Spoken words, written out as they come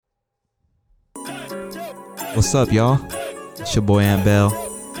What's up, y'all? It's your boy Aunt Bell,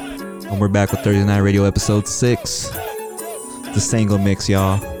 and we're back with Thursday Night Radio Episode 6. The Sango mix,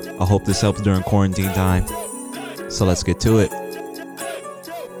 y'all. I hope this helps during quarantine time. So let's get to it.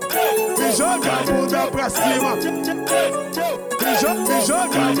 Joga a bunda pra cima.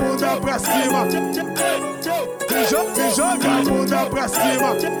 Joga a bunda pra cima. Joga a bunda pra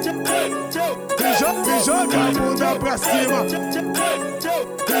cima. Joga a bunda pra cima.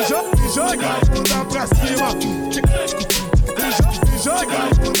 Joga a bunda pra cima. Joga a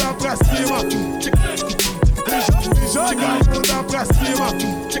bunda pra cima. Joga a bunda pra cima.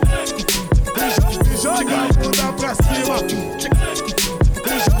 Joga a bunda pra cima.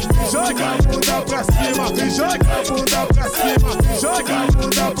 Joga a bunda pra cima, joga a bunda pra cima, joga a bunda pra cima, joga a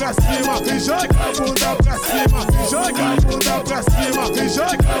bunda pra cima, joga a bunda pra cima, joga a bunda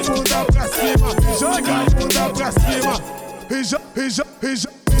pra cima, joga a bunda pra cima, joga a bunda pra cima,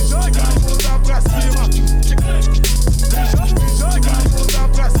 joga a bunda pra cima, joga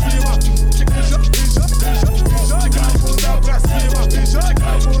a bunda pra cima, joga a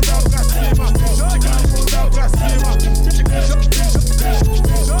bunda pra cima, joga a bunda pra cima. Joga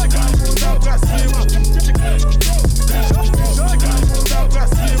a bunda pra cima. Joga a bunda pra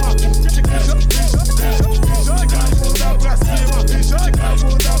cima. Joga a bunda pra cima. Joga a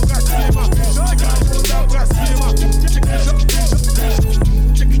bunda pra cima. Joga a bunda pra cima.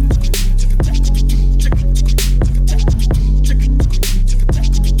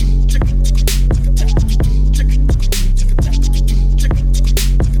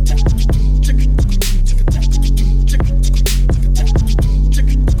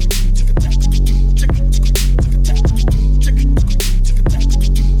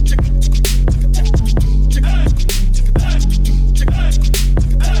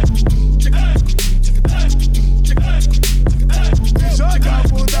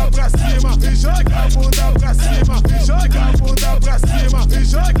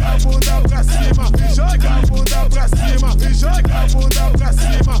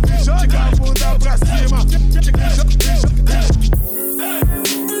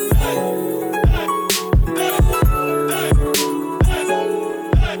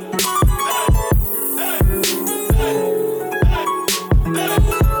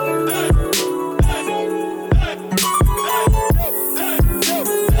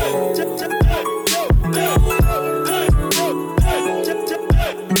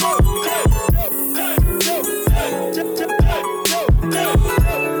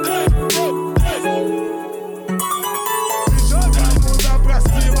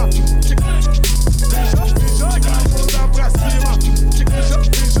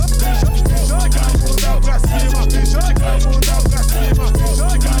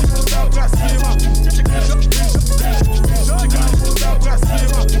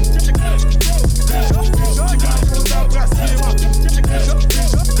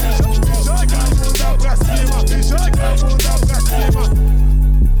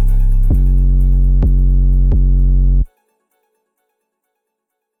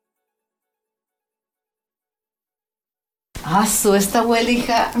 Esta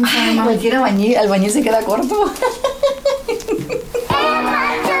abuelija, cualquier albañil se queda corto.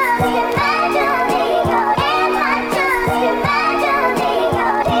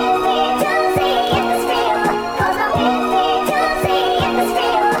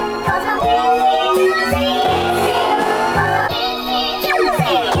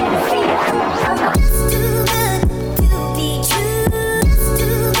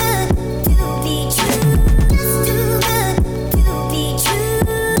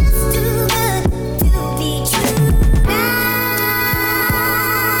 True.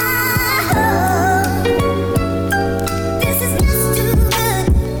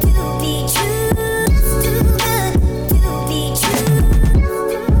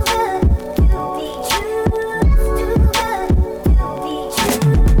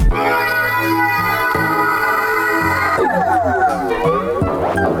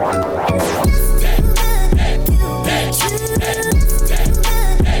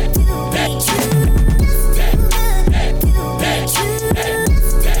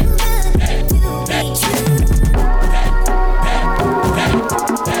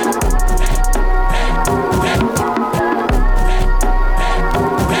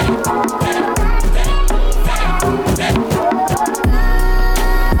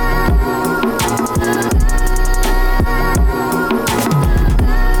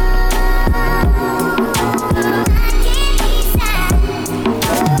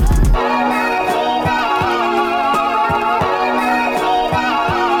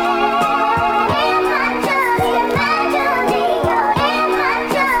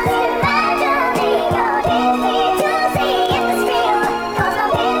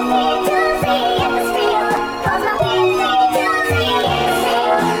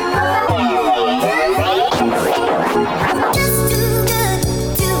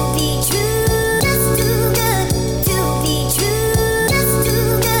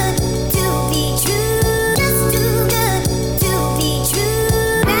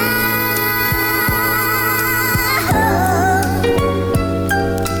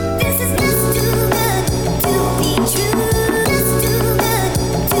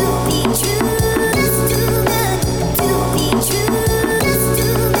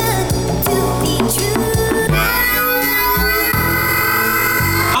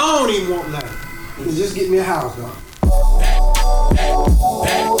 don't even want nothing. You can just get me a house, dog.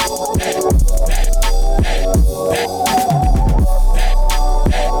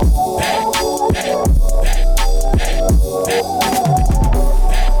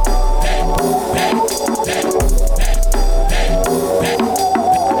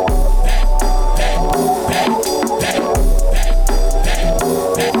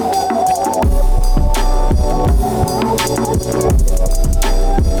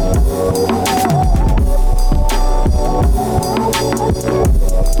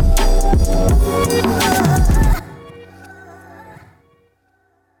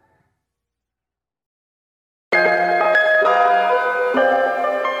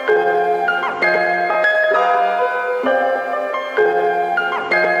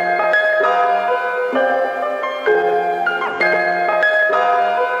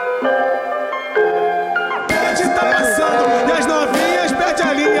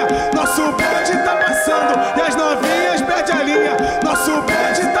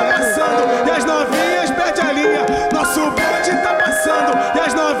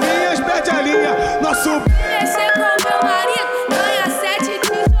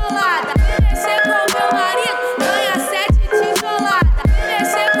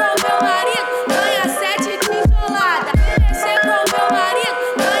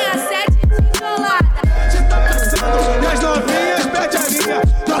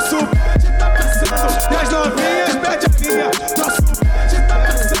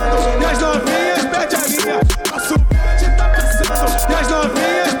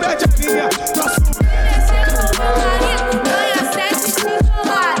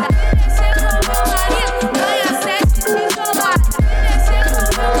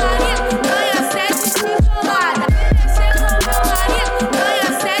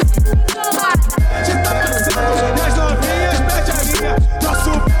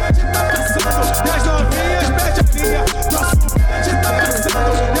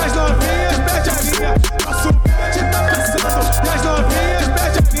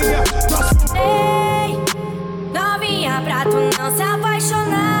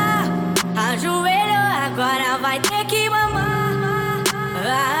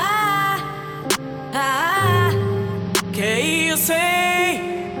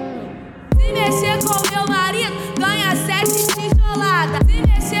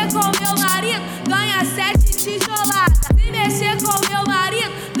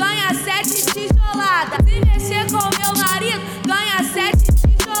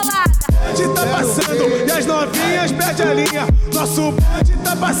 Nosso bonde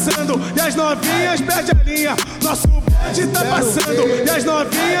tá passando e as novinhas perde a linha. Nosso bonde tá passando e as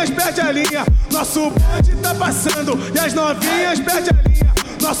novinhas perde a linha. Nosso bonde tá passando e as novinhas perde a linha.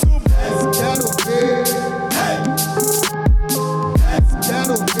 Nosso bonde quero ver.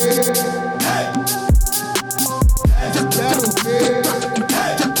 Quero ver. Quero ver.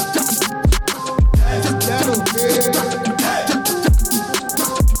 Quero ver.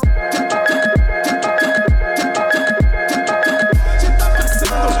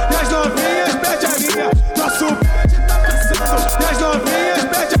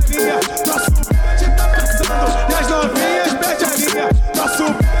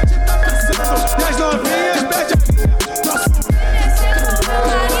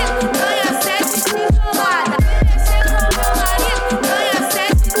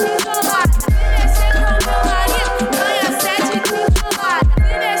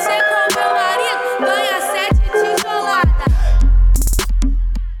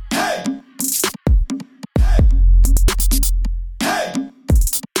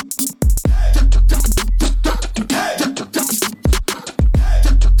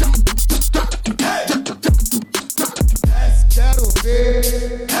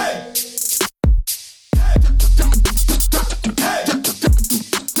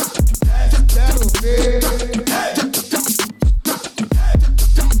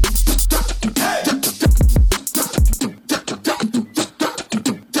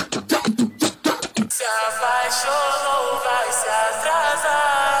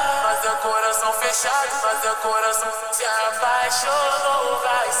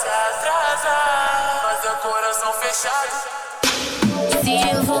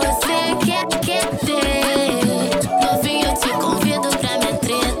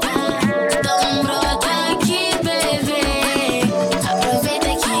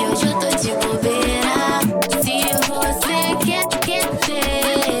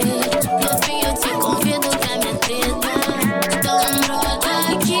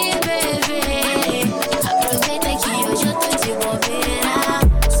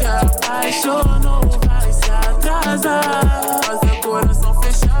 Se apaixonou, vai se atrasar. Mas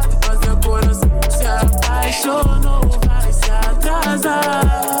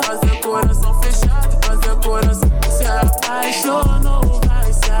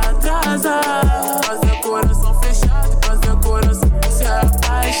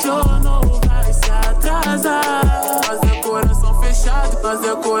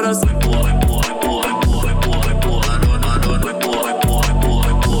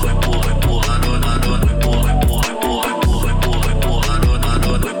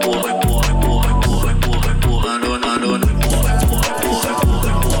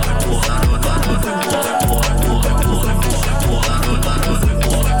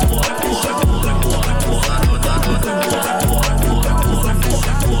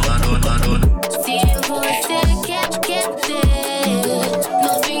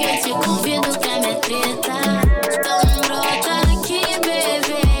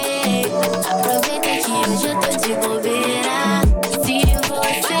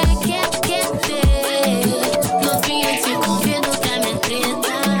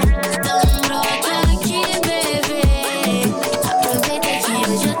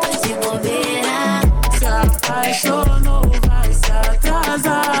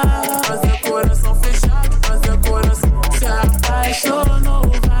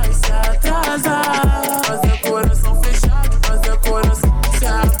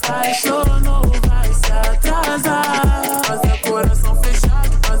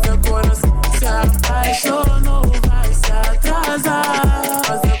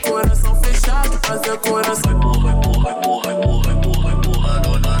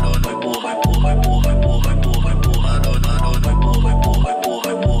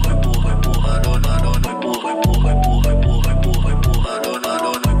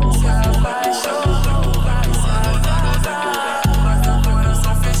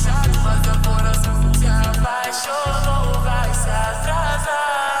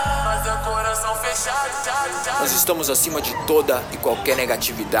Nós estamos acima de toda e qualquer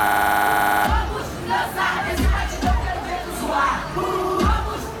negatividade. Vamos dançar nesse batidão, quero ver tu suar.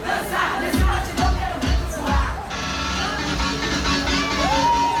 Vamos dançar nesse batidão, quero ver tu suar.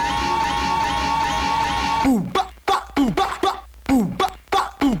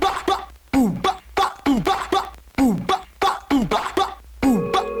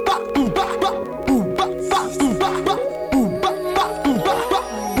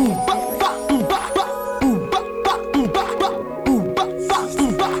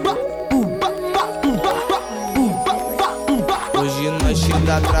 Hoje nós te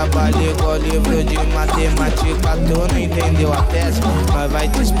dá trabalho igual livro de matemática. Tu não entendeu a tese, mas vai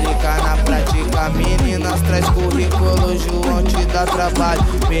te explicar na prática. Meninas traz currículo, João te dá trabalho.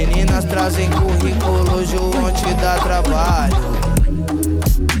 Meninas trazem currículo, João te dá trabalho.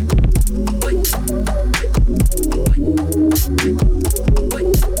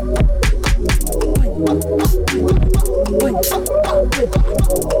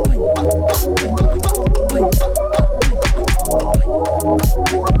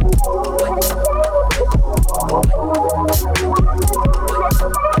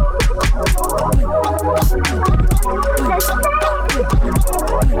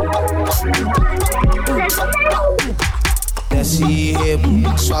 Desce e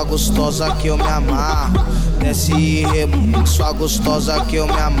rebo, sua gostosa que eu me amarro. Desce e rebo, sua gostosa que eu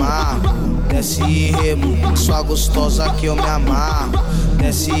me amarro. Desce e rebo, sua gostosa que eu me amarro.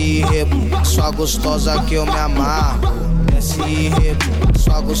 Desce e rebo, sua gostosa que eu me amarro. Desce e rebo,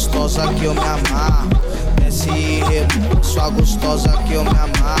 sua gostosa que eu me amarro. Desce e rebo, sua gostosa que eu me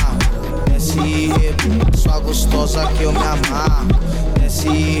amarro. Desce e rebo, sua gostosa que eu me amarro. Desce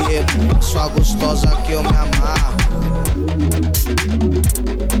e rebo, sua gostosa que eu me amarro.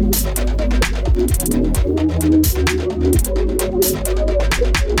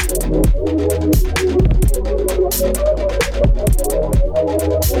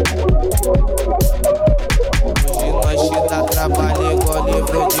 Hoje nós te dá trabalho igual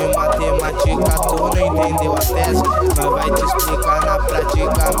livro de matemática. Tu não entendeu a tese, mas vai te explicar na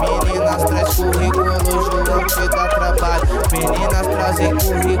prática. Meninas traz currículo, João te dá trabalho. Meninas trazem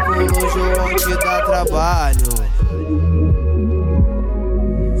currículo, João te dá trabalho.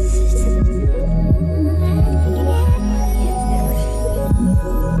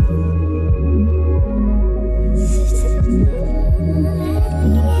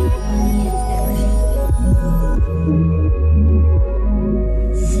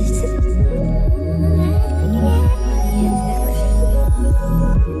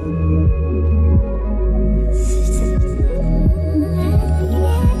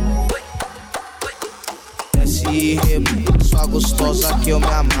 Desce e rebo, sua gostosa que eu me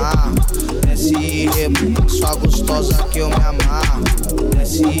amarro. Desce e rebo, sua gostosa que eu me amarro.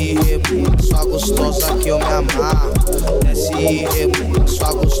 Desce e rebo, sua gostosa que eu me amarro. Desce e rebo,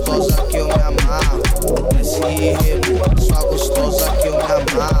 sua gostosa que eu me amarro. Desce e rebo, sua gostosa que eu me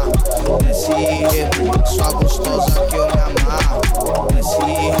amarro. Desce e rebo, sua gostosa que eu me amarro. Desce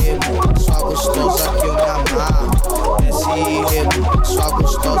e rebo, sua gostosa que eu me amarro. Desce e rebo, sua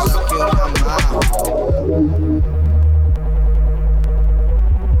gostosa que eu me amarro.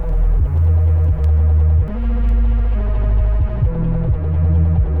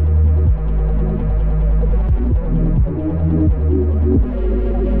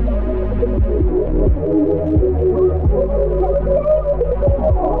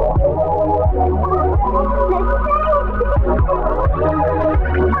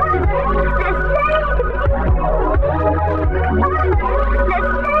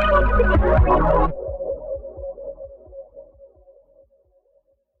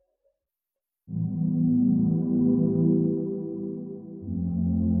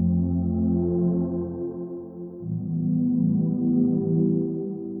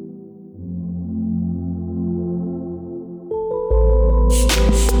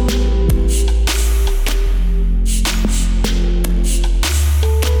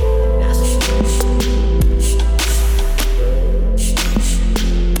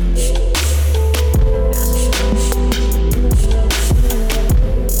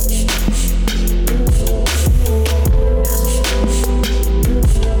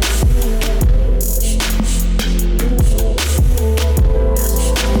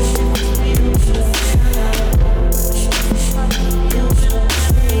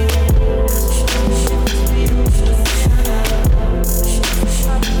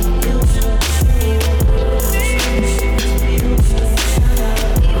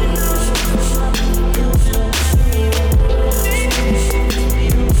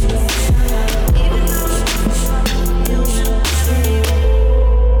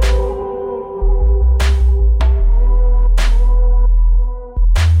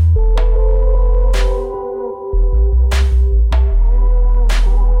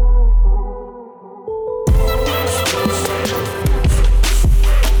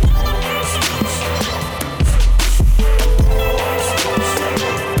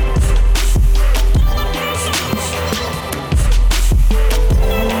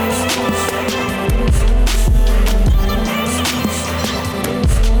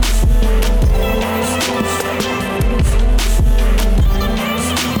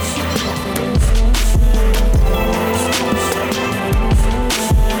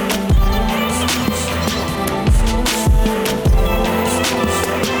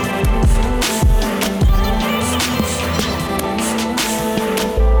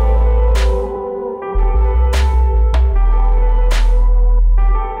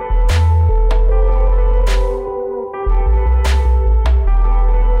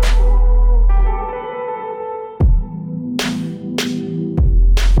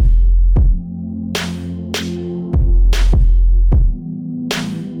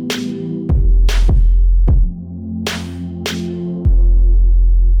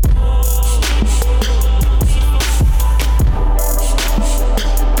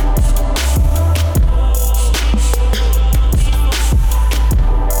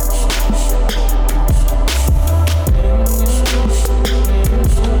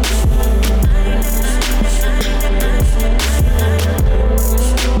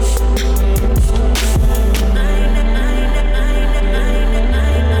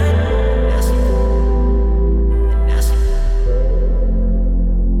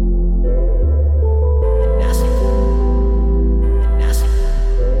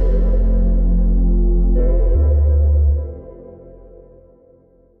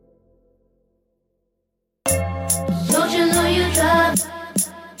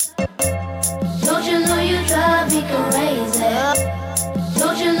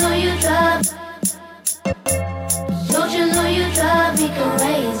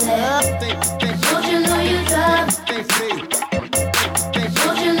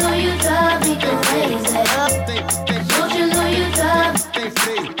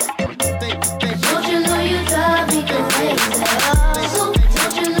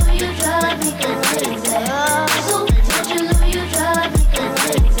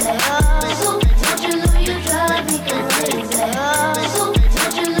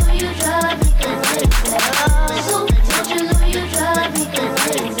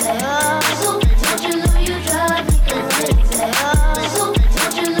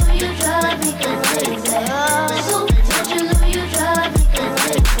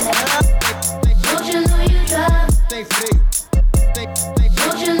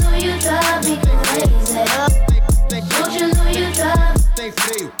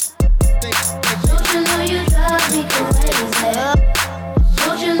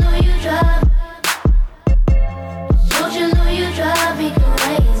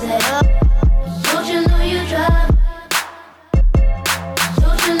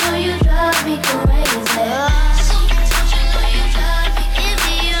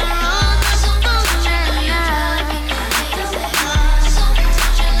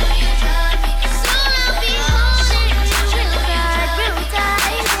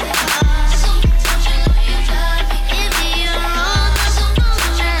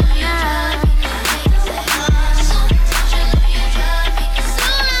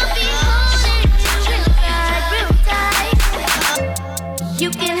 You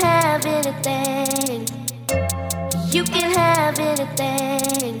can have anything. You can have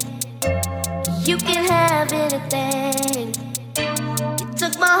anything. You can have anything. You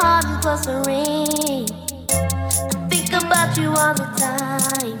took my heart and plus a ring. I think about you all the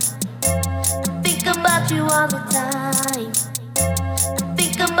time. I think about you all the time. I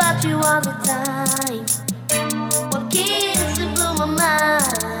think about you all the time. One kiss to blow my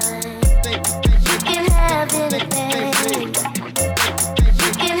mind. You can have anything.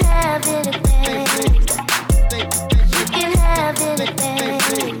 You can have anything. You can have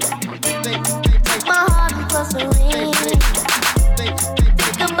anything. Take my heart and plus a ring.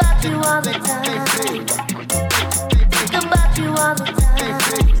 Think about you all the time. Think about you all the time.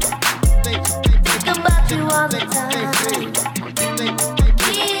 Think about you all the time.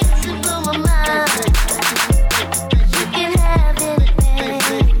 Kiss to blow my mind. You can have anything.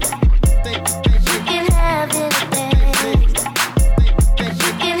 You can have anything.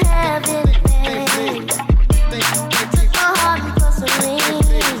 You can have anything. Took my heart and plus a ring.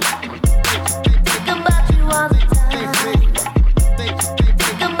 Think about you all the time.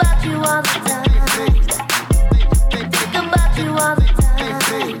 Think about you all the time. Think about you all the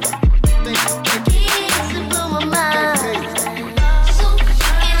time. Kiss to blow my mind. So you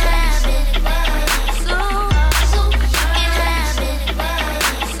can have anything. So you can have anything. So you can have anything. So took my heart and plus a ring.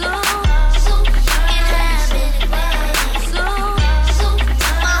 So think about you all the time. So think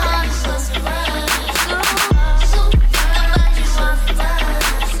about you all the time. So think about you all the time. So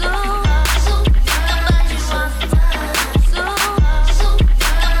kiss to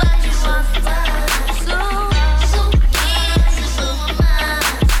blow my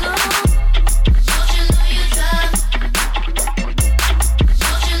mind. So don't you know you drive?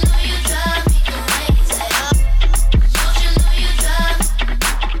 Don't you know you drive me crazy? Don't you know you drive? Don't you know you drive me crazy? Don't you know you drive?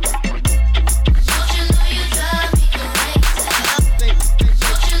 Don't you know you drive me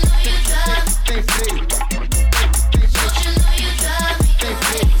crazy? Don't you know you drive?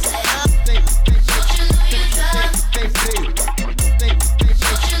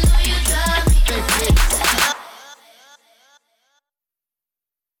 Don't you know you drive me crazy?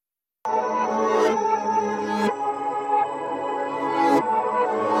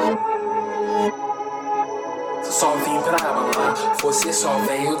 Só vim pra balar, você só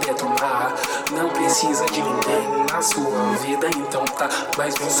veio detonar. Não precisa de ninguém na sua vida, então tá.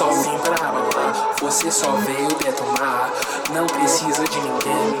 Mas só vim pra balar, você só veio detonar. Não precisa de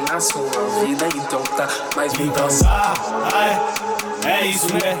ninguém na sua vida, então tá. Mas vim dançar, É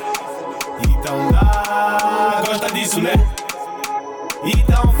isso, né? Então dá, gosta disso, né?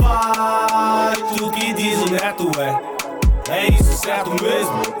 Então faz tudo que diz o neto, é isso certo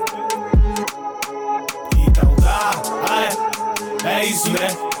mesmo? Então dá, é isso, né?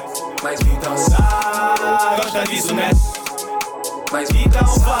 mas vim Dançar, gosta disso, né? Mas vim Então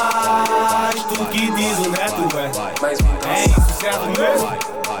faz tudo que diz o neto, mas vim é isso certo mesmo?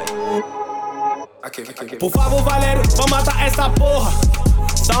 Aquele. Por favor, Valério, vamos matar essa porra.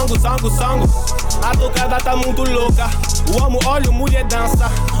 Sango, sango, sango. A tocada tá muito louca. O homem olha, mulher dança.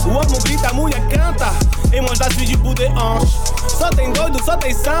 O homem grita, mulher canta. Em mãos das de budeões. Só tem doido, só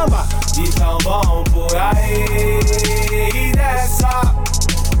tem samba. De tão bom por aí. E dessa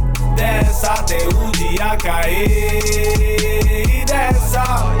até o dia cair. E dessa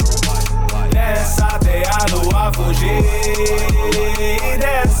até a lua fugir. E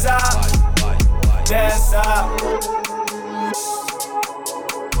dessa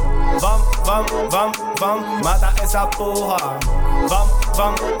Vamos, mata essa porra.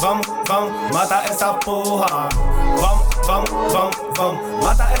 Vamos, mata essa porra. Vamos,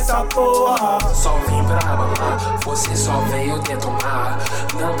 mata essa porra. Só vim pra babar, você só veio detonar.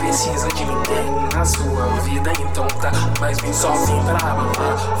 Não precisa de ninguém na sua vida, então tá. Mas só vim pra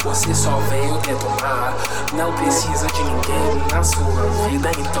babar, você só veio detonar. Não precisa de ninguém na sua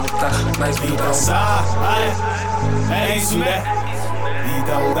vida, então tá. Mas vim dançar, é isso, né?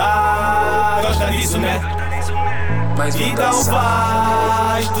 Então dá, gosta disso, né? mas vim Então dançar.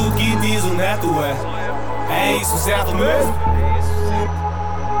 faz tudo que diz o neto, é isso certo mesmo?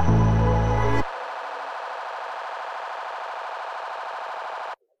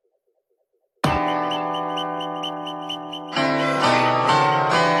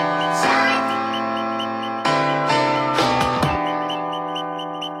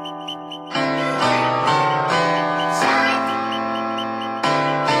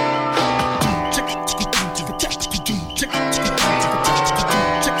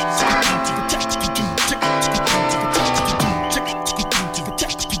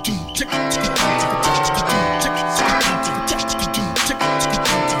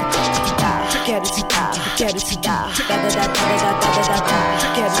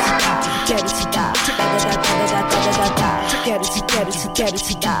 quero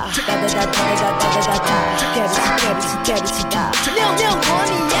te dar. Quero te dar. Meu nome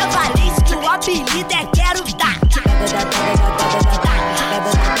é Valente, o apelido é Quero Dar.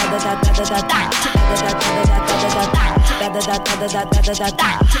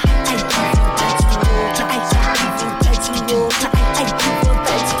 Ai, que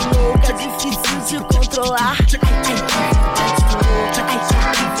vontade louca, difícil de controlar. Ai, que vontade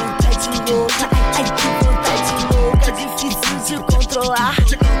louca. Ai, que vontade louca, difícil de controlar.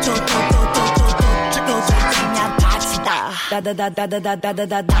 Tô doidinha pra te dar.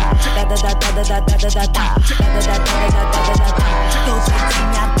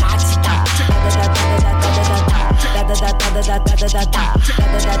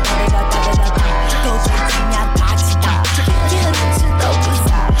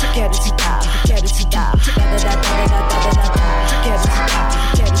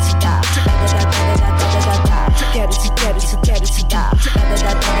 Quero te dar.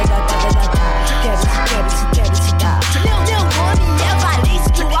 Quero te dar. Meu nome é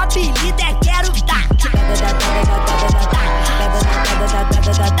Valente, o apelido é Quero Dar.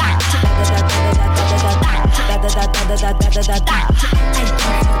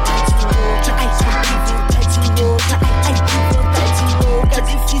 Ai, que vontade louca,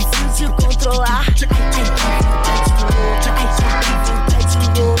 difícil de controlar. Ai, que vontade louca. Ai, que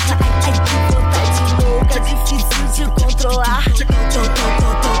vontade louca,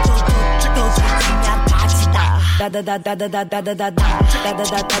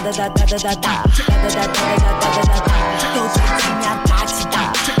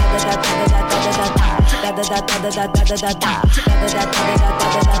 difícil de controlar.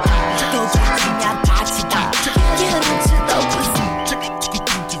 Tô doidinha pra te dar. Quero te dar o cozinho.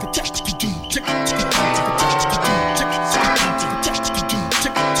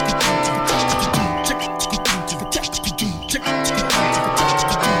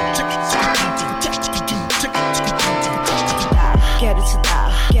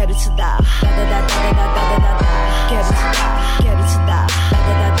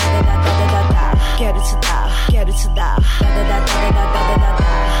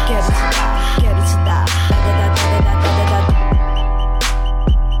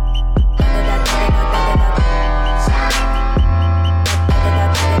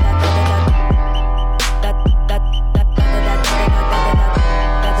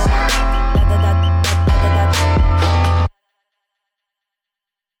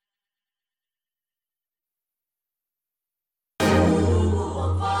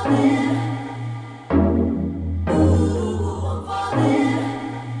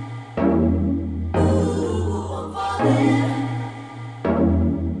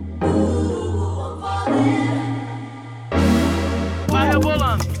 Vai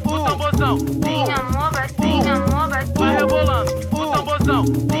rebolando, o tamborzão. Vem amor, vai rebolando, o tamborzão.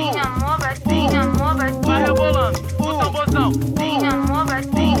 Vem amor, vai rebolando, o tamborzão. Vem amor, vai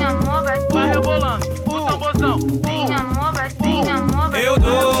rebolando, o tamborzão. Vem amor, vai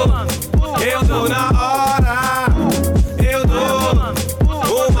Eu dou na hora. Eu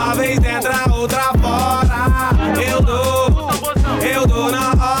dou uma vez dentro, a outra fora. Eu dou na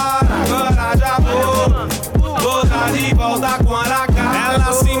hora. Agora já vou dar de volta quando acaba.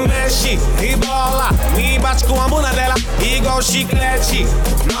 Ela se mexe, rebola, me bate com a bunda dela igual chiclete.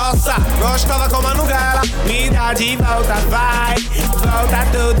 Nossa, gostosa como a Nugala. Me dá de volta, vai. Volta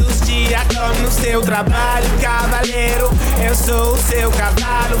todos os dias como no seu trabalho. Cavaleiro, eu sou o seu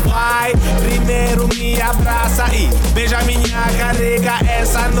cavalo. Vai, primeiro me abraça e beija minha carrega.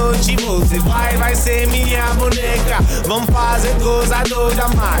 Essa noite você vai ser minha boneca. Vamos fazer coisa doida,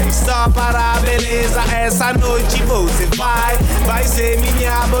 mas só para a beleza. Essa noite você vai ser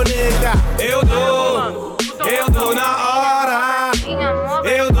minha boneca. Eu dou na hora.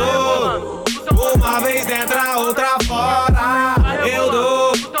 Eu dou uma vez dentro, a outra fora. Eu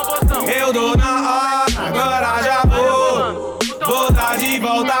dou na hora. Agora já vou dar de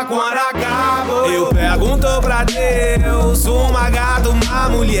volta quando acabo. Eu pergunto pra Deus, uma gata, uma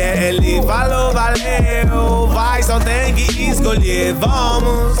mulher. Ele falou, valeu. Vai, só tem que escolher.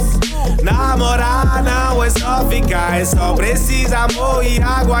 Vamos namorar, não é só ficar. É só precisa amor e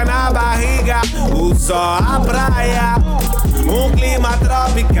água na barriga. O sol, a praia, um clima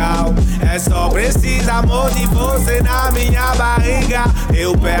tropical. É só precisa amor de você na minha barriga.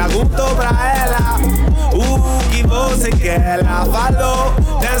 Eu pergunto pra ela o que você quer. Ela falou,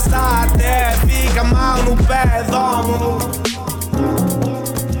 dança até fica mal no pé. Vamos,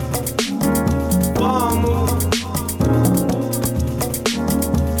 vamos,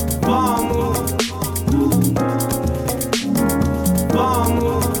 vamos,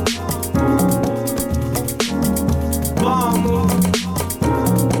 vamos, vamos.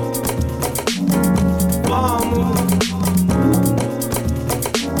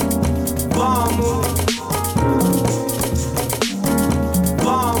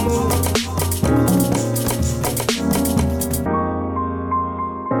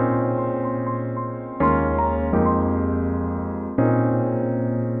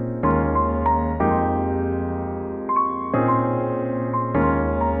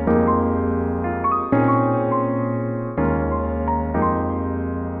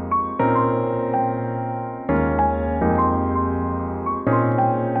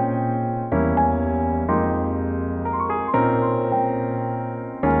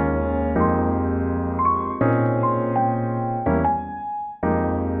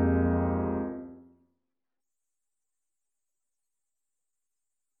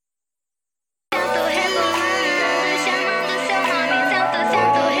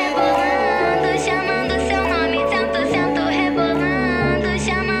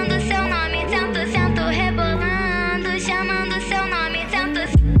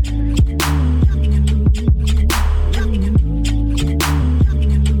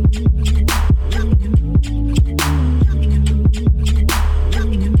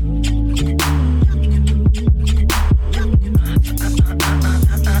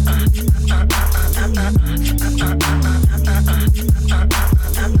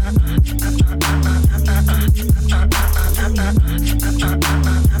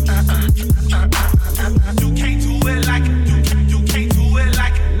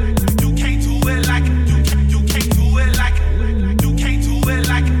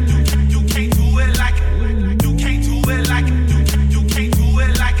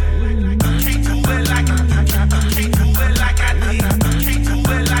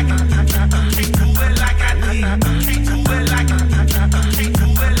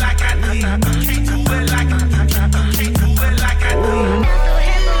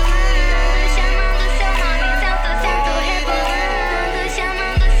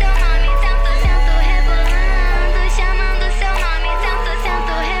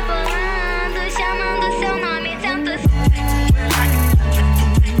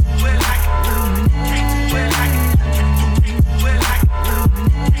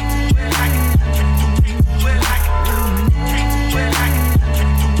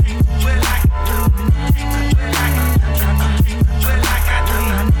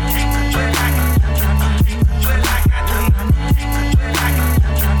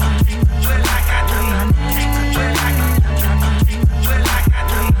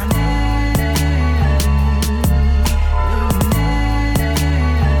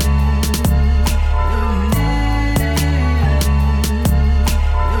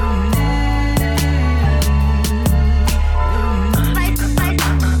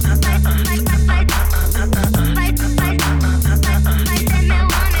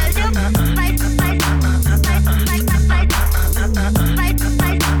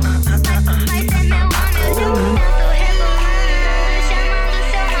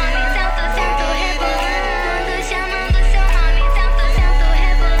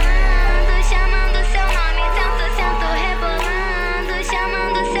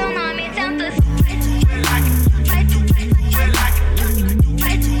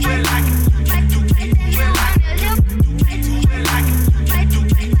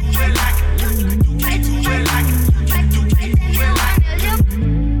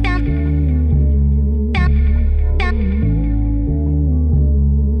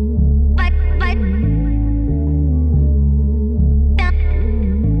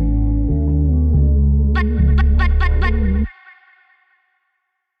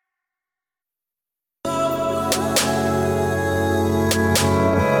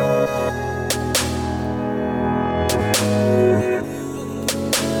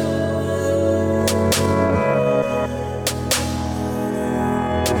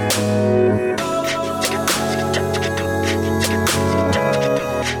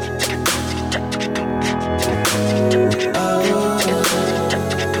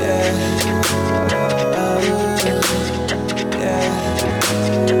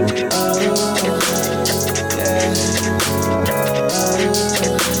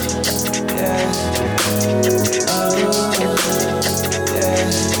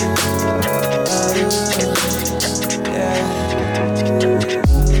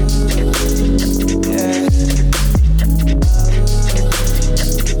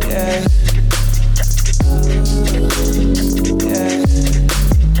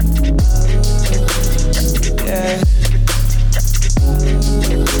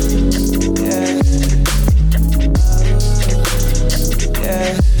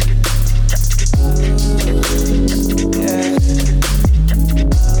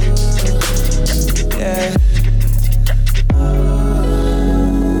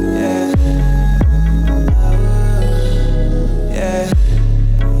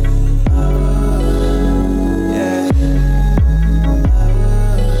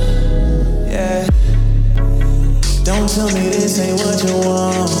 tell me this ain't what you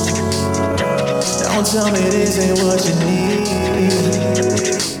want. Don't tell me this ain't what you need.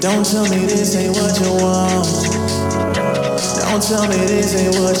 Don't tell me this ain't what you want. Don't tell me this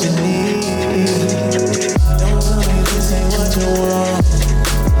ain't what you need. Don't tell me this ain't what you want.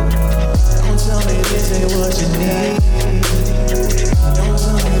 Don't tell me this ain't what you need.